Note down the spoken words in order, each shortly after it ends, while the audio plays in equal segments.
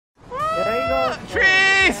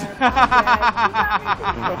freeze!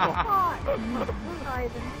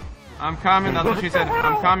 I'm coming, that's what she said.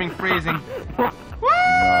 I'm coming, freezing. Woo!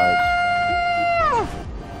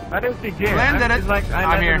 I don't see gear. Landed it. Like,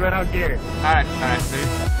 I'm here. Without gear. Alright, dude.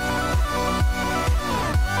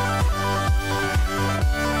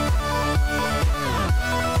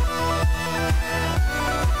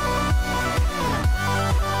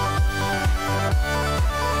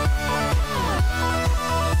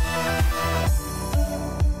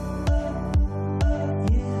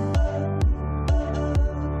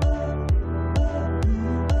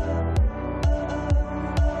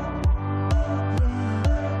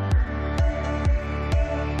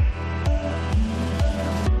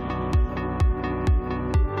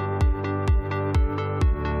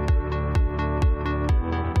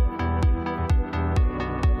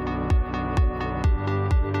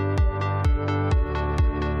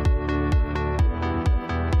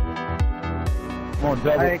 Come on,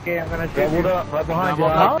 double. Okay, I'm gonna shoot Doubled up, right behind you.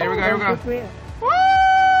 Up. Here we go, here we go.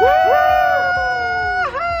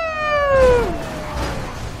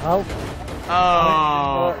 Oh.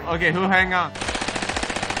 Oh, okay, who hang on?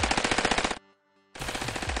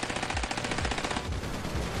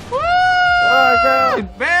 Woo!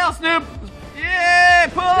 Bail, Snoop! Yeah,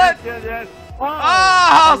 pull it! Yes. Oh,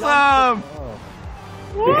 awesome!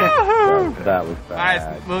 Woohoo! That was bad.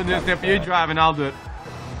 Alright, we'll do Snoop, you drive and I'll do it.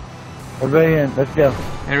 We're ready in. Let's go.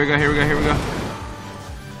 Here we go, here we go, here we go.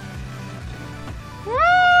 Woo!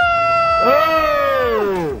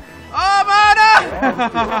 Oh! Oh, mana!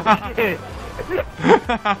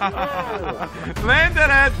 Landed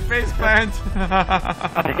it, face plant.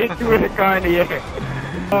 I hit you with a car in the air.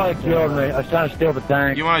 Oh, it killed me. I was trying to steal the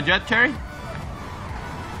tank. You want a jet, Cherry? And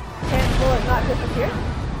will it not disappear?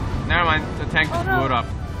 Never mind, the tank just blew it up.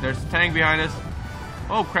 There's a tank behind us.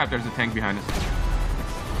 Oh crap, there's a tank behind us.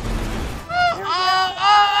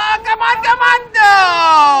 Oh, come on,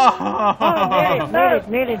 no!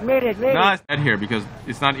 Made it. No, it's dead here because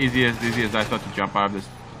it's not easy as I thought to jump out of this.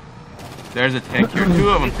 There's a tank here. Two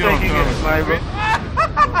of them.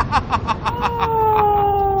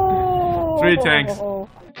 Three tanks.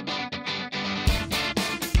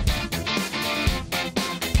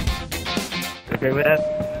 Okay with that?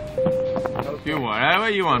 Do whatever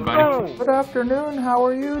you want, buddy. Good afternoon, how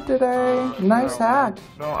are you today? Nice hat.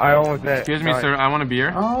 No, I almost did. Excuse me, sir, I want a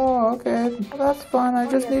beer. Oh, okay. That's fine, I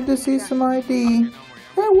just need to see some ID.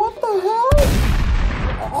 Hey, what the hell?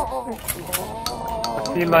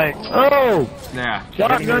 He like, Oh! Yeah.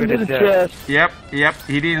 Shotgun to the chest. Yep.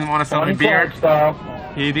 He didn't want to sell me beer. Style.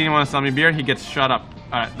 He didn't want to sell me beer. He gets shut up.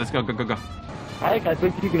 Alright, let's go. I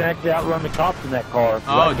think you can actually outrun the cops in that car.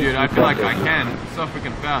 Oh, dude, I feel like I can. It's so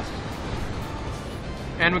freaking fast.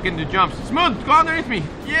 And we can do jumps. Smooth, go underneath me.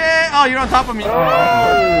 Yeah. Oh, you're on top of me.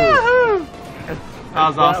 Oh. That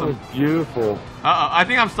was awesome. That was beautiful. Uh-oh, I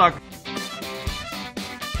think I'm stuck.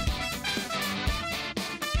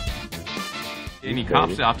 Any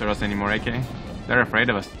cops after us anymore, AK? They're afraid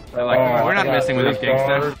of us. They're like, we're not messing with these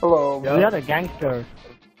gangsters. Hello. The other gangsters.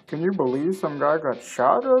 Can you believe some guy got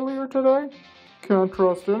shot earlier today? Can't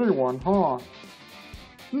trust anyone, huh?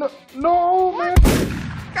 No, man!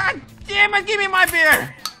 God damn it, give me my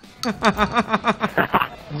beer!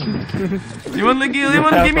 You wouldn't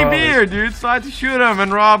give me beer, dude, so I had to shoot him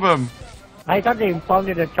and rob him. I thought they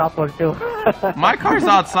impounded a chopper too. My car's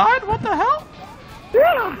outside? What the hell?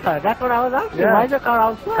 Yeah, that's what I was asking. Yeah. Why is the car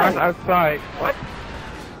outside? I'm outside. What?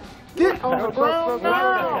 Get on the ground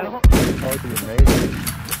now!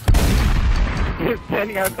 You're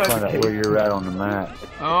standing outside. Find out where you're at on the map.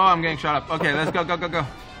 Oh, I'm getting shot up. Okay, let's go.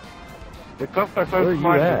 The cops are so Where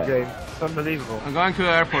smart you in at? this game. It's unbelievable. I'm going to the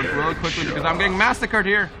airport really quickly because I'm getting massacred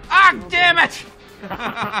here. Ah, damn it!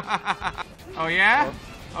 Oh yeah?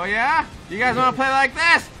 Oh yeah? You guys want to play like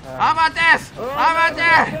this? How about this? How about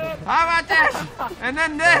that? How about this? And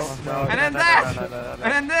then this? And then that?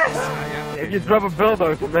 And then this? If you drop a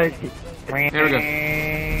bulldozer, it's amazing. Here we go.